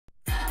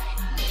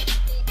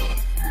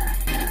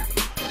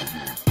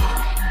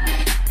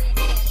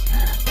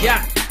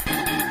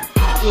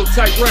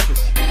Illtype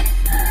Records.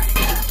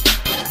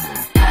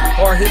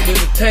 Hard hitting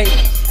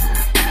entertainment.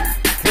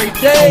 Great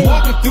Dane. I'm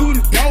walking through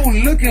the door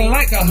looking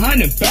like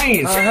 100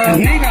 bands. The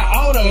nigga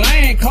out the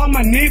lane, call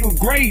my nigga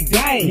Great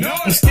Dane.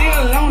 I'm still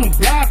on the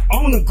block,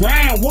 on the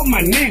grind with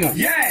my nigga.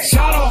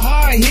 Shout out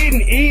hard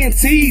hitting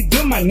ENT,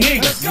 do my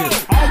niggas.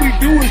 All we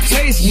do is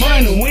chase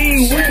money, we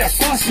ain't with that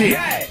fuck shit.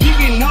 You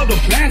can know the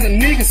blind, a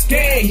nigga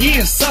scared, he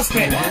a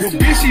suspect. Your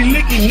bitch, she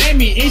looking at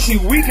me and she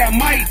weak, I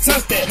might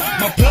touch that.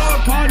 My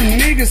plug party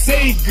nigga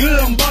say good,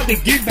 I'm about to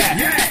get back.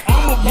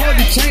 I'm about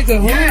to change the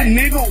hood,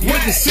 nigga,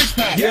 with the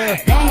 6-pack.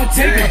 Gonna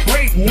take a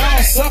break,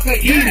 nah, sucker,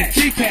 eat a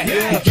Kit Kat.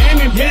 The game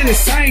ain't been the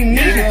same,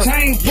 nigga,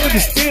 chain put it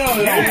still on.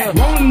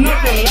 Rolling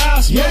up the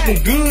loud,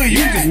 smoking good,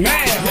 you just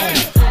mad,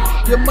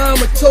 homie. Your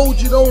mama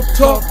told you don't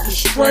talk to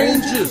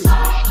strangers.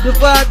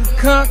 Divide and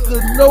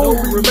conquer, no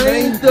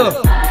remainder.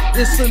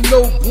 It's a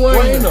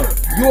no-brainer.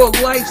 Your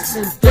life's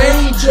in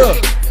danger,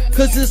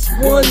 cause it's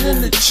one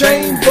in the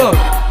chamber.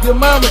 Your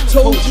mama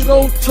told you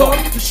don't talk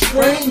to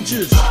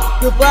strangers.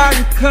 Divide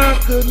and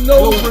conquer,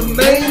 no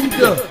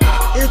remainder.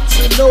 It's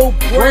a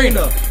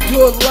no-brainer.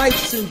 Your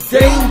life's in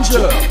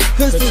danger,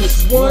 cause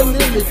it's one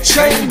in the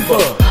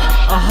chamber.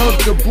 I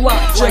hug the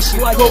block just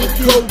like Kobe.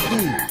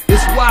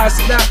 It's why it's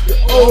not to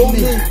owe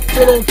me,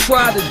 so don't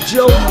try to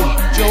joke me.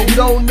 You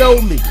don't know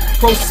me,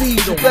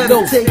 proceed, you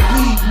better take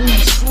heed,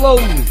 move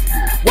slowly.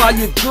 While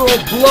your girl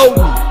blow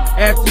me,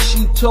 after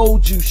she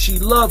told you she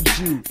loved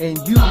you, and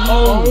you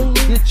own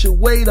it. Get your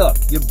weight up,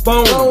 you're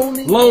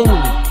bony,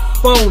 lonely,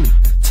 phony,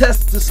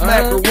 test the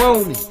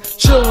macaroni.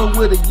 Chillin'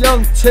 with a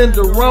young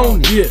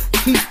tenderoni.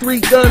 Keep 3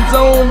 guns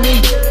on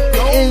me,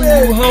 and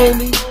you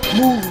homie.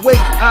 Move weight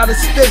out of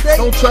state,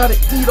 don't try to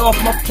eat off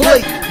my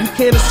plate. You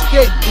can't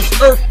escape this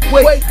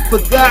earthquake, for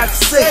God's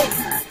sake.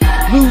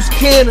 Loose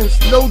cannons,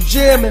 no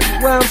jamming,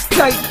 rhymes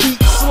tight,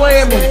 beat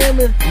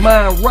slamming.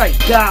 Mind right,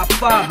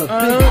 Godfather,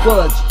 big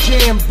buds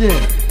jammed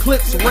in,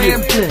 clips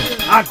rammed in.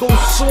 I go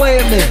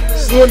slamming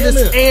on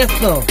this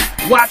anthem.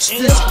 Watch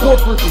this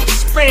corporate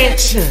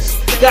expansion.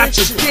 Got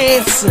you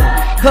dancing,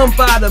 come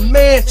by the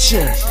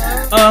mansion.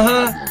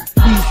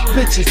 These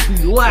bitches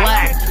be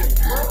lacking.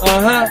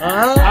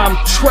 I'm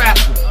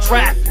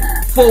trapping,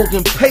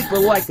 folding paper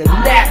like a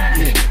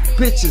napkin.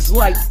 Bitches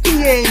like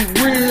he ain't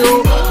real,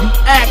 you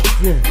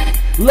acting.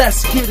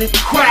 Let's get it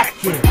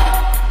cracking.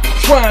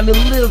 Trying to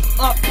live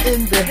up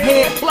in the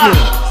Hamptons,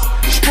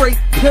 straight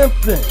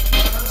pimping.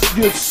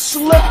 You're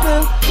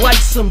slipping like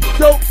some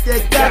dope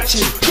that got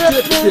you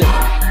dipping.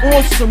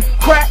 On some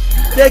crack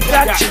that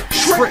got you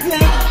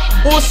tripping.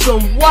 On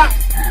some wop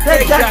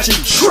that got you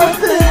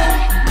tripping.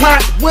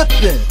 Pot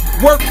whipping,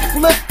 work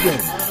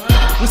flipping.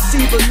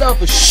 Receive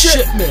another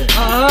shipment.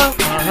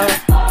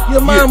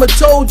 Your mama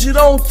told you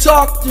don't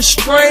talk to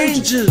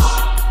strangers.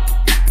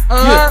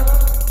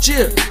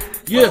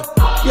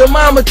 Your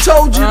mama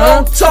told you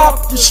don't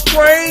talk to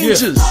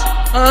strangers.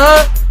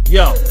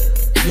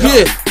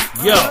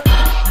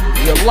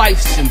 Your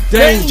life's in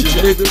danger,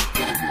 nigga,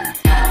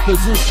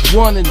 cause it's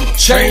one in the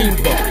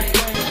chamber.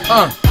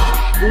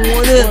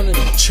 Going in,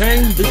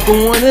 chamber,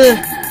 going in.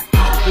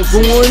 It's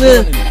going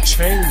in,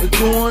 chamber,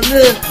 going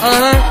in.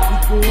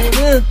 Going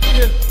in,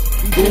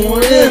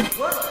 going in,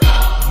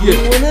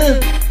 going in,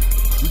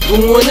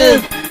 going in,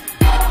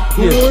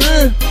 going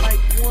in,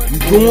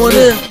 going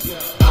in,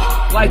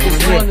 like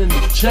it's one in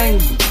the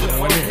chamber.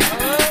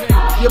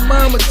 Your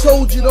mama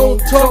told you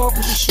don't talk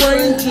to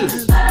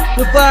strangers.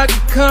 Divide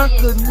and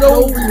conquer,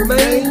 no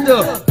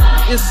remainder.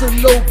 It's a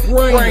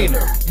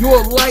no-brainer.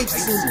 Your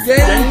life's in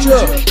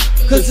danger,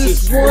 cause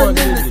it's one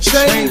in the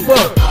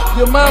chamber.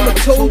 Your mama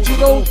told you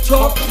don't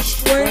talk to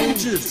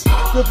strangers.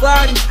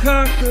 Divide and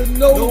conquer,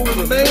 no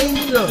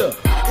remainder.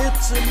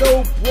 It's a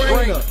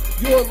no-brainer.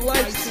 Your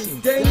life's in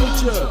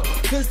danger,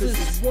 cause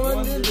it's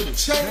one in the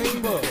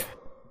chamber.